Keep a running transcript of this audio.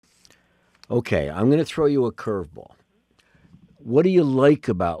Okay, I'm going to throw you a curveball. What do you like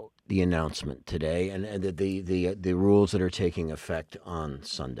about the announcement today and the rules that are taking effect on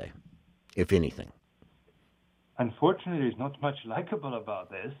Sunday, if anything? Unfortunately, there's not much likable about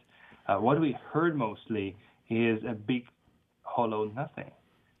this. What we heard mostly is a big hollow nothing.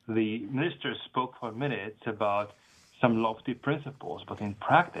 The minister spoke for minutes about some lofty principles, but in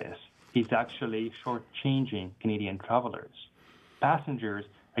practice, he's actually shortchanging Canadian travelers. Passengers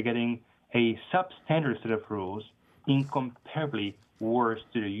are getting a substandard set of rules incomparably worse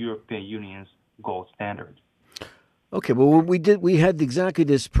to the European Union's gold standard. Okay, well, we had exactly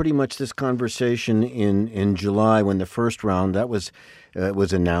this pretty much this conversation in July when the first round that was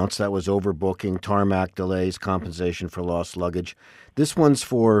announced. That was overbooking, tarmac delays, compensation for lost luggage. This one's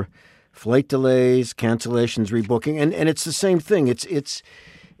for flight delays, cancellations, rebooking, and it's the same thing. It's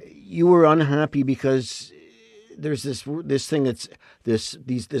you were unhappy because there's this thing that's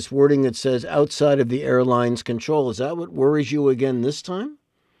this wording that says outside of the airline's control. Is that what worries you again this time?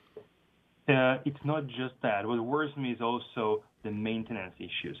 It's not just that. What worries me is also the maintenance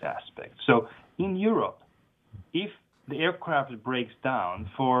issues aspect. So in Europe, if the aircraft breaks down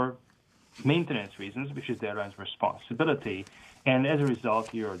for maintenance reasons, which is the airline's responsibility, and as a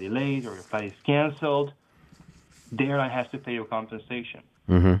result you're delayed or your flight is canceled, the airline has to pay you compensation.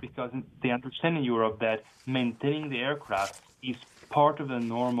 Mm-hmm. Because they understand in Europe that maintaining the aircraft is part of the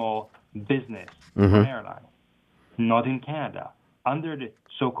normal business for an Mm-hmm. airline. Not in Canada. Under the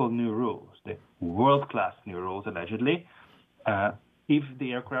so-called new rules, the world-class new rules, allegedly, uh, if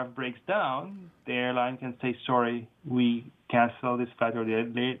the aircraft breaks down, the airline can say, sorry, we cancel this flight or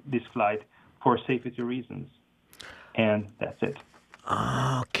delay this flight for safety reasons. And that's it.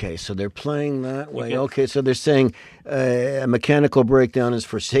 Okay, so they're playing that You way. get Okay, so they're saying a mechanical breakdown is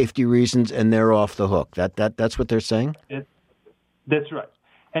for safety reasons, and they're off the hook. That's what they're saying. it. That's right.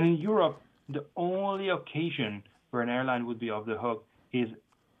 And in Europe, the only occasion where an airline would be off the hook is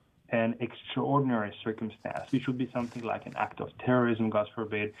an extraordinary circumstance, which would be something like an act of terrorism, God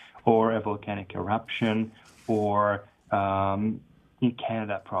forbid, or a volcanic eruption, or in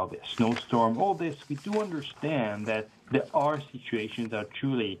Canada, probably a snowstorm. All this, we do understand that there are situations that are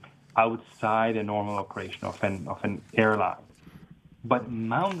truly outside the normal operation of an airline. But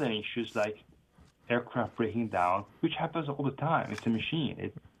mountain issues like aircraft breaking down, which happens all the time, it's a machine,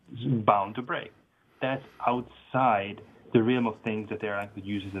 it's bound to break. That's outside the realm of things that the airline could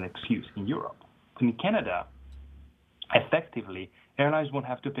use as an excuse in Europe. In Canada, effectively, airlines won't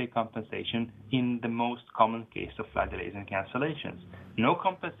have to pay compensation in the most common case of flight delays and cancellations. No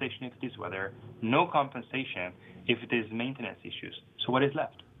compensation if it is weather, no compensation if it is maintenance issues. So what is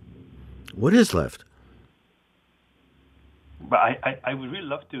left? What is left? But I would really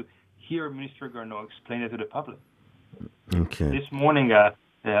love to hear Minister Garneau explain it to the public. Okay. This morning, I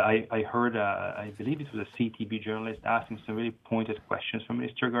heard, I believe it was a CTV journalist asking some really pointed questions from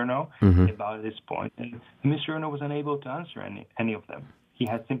Minister Garneau Mm-hmm. about this point, and Mr. Garneau was unable to answer any of them. He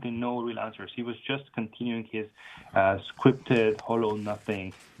had simply no real answers. He was just continuing his scripted, hollow,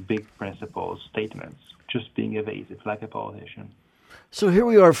 nothing, big principles statements, just being evasive like a politician. So here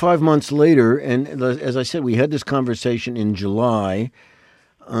we are 5 months later, and as I said, we had this conversation in July.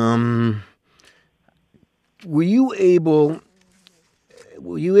 Um, were you able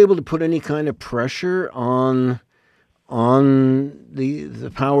were you able to put any kind of pressure on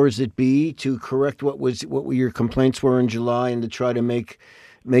the powers that be to correct what your complaints were in July and to try to make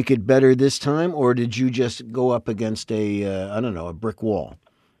it better this time, or did you just go up against a I don't know, a brick wall?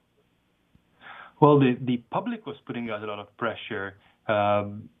 Well, the public was putting out a lot of pressure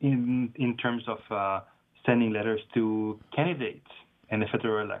in terms of sending letters to candidates in the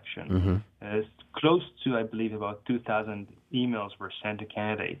federal election. Mm-hmm. Close to, I believe, about 2,000 emails were sent to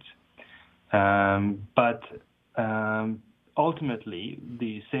candidates. But ultimately,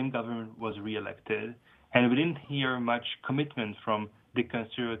 the same government was reelected, and we didn't hear much commitment from the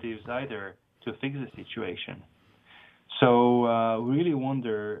conservatives either to fix the situation. So we really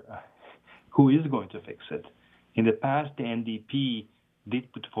wonder who is going to fix it. In the past, the NDP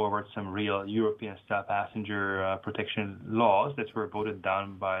did put forward some real European-style passenger protection laws that were voted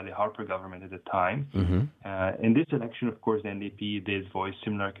down by the Harper government at the time. Mm-hmm. In this election, of course, the NDP did voice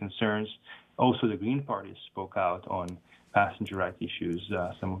similar concerns. Also, the Green Party spoke out on passenger rights issues,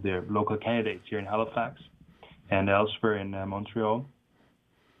 some of their local candidates here in Halifax and elsewhere in Montreal.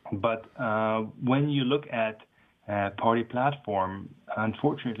 But when you look at party platform,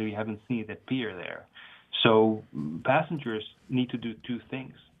 unfortunately, we haven't seen it appear there. So passengers need to do two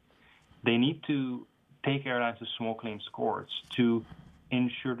things. They need to take airlines to small claims courts to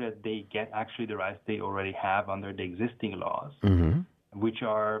ensure that they get actually the rights they already have under the existing laws, Mm-hmm. which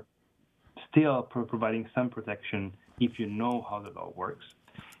are still providing some protection if you know how the law works,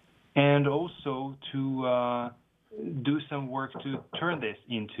 and also to do some work to turn this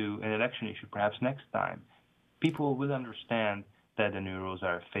into an election issue perhaps next time. People will understand that the new rules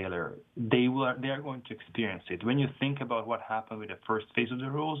are a failure. They are going to experience it. When you think about what happened with the first phase of the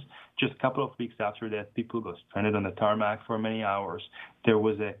rules, just a couple of weeks after that, people got stranded on the tarmac for many hours. There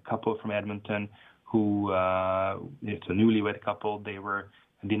was a couple from Edmonton who, it's a newlywed couple, they were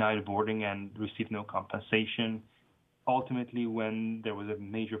denied boarding and received no compensation. Ultimately, when there was a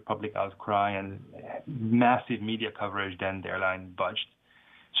major public outcry and massive media coverage, then the airline budged.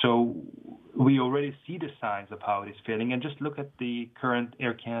 So we already see the signs of how it is failing. And just look at the current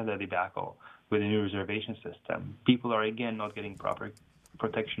Air Canada debacle with the new reservation system. People are, again, not getting proper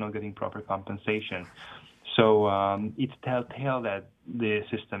protection, not getting proper compensation. So it's telltale that the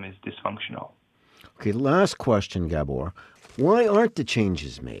system is dysfunctional. Okay, last question, Gabor. Why aren't the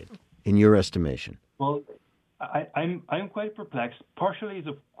changes made, in your estimation? Well, I'm quite perplexed. Partially, is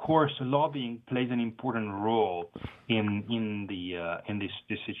of course, lobbying plays an important role in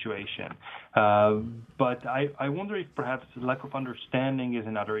this situation. But I wonder if perhaps lack of understanding is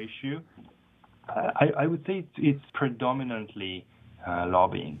another issue. I would say it's predominantly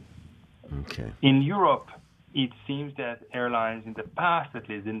lobbying. Okay. In Europe, it seems that airlines in the past at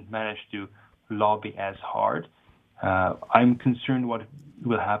least didn't manage to lobby as hard. I'm concerned what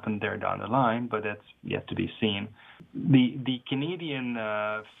will happen there down the line, but that's yet to be seen. The Canadian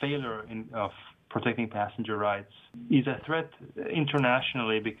failure of protecting passenger rights is a threat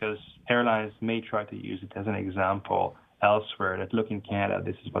internationally because airlines may try to use it as an example elsewhere that, look, in Canada,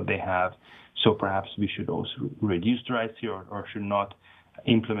 this is what they have. So perhaps we should also reduce the rights here or should not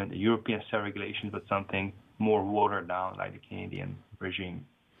implement the European style regulations, but something more watered down like the Canadian regime.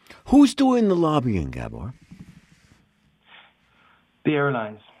 Who's doing the lobbying, Gabor? The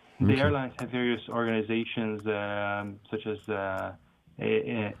airlines. Okay. The airlines have various organizations such as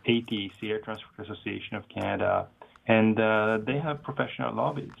ATAC, Air Transport Association of Canada, and they have professional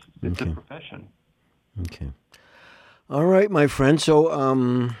lobbies. It's a profession. Okay. All right, my friend.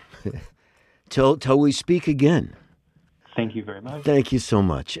 So till we speak again. Thank you very much. Thank you so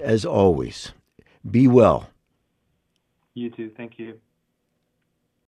much. As always, be well. You too. Thank you.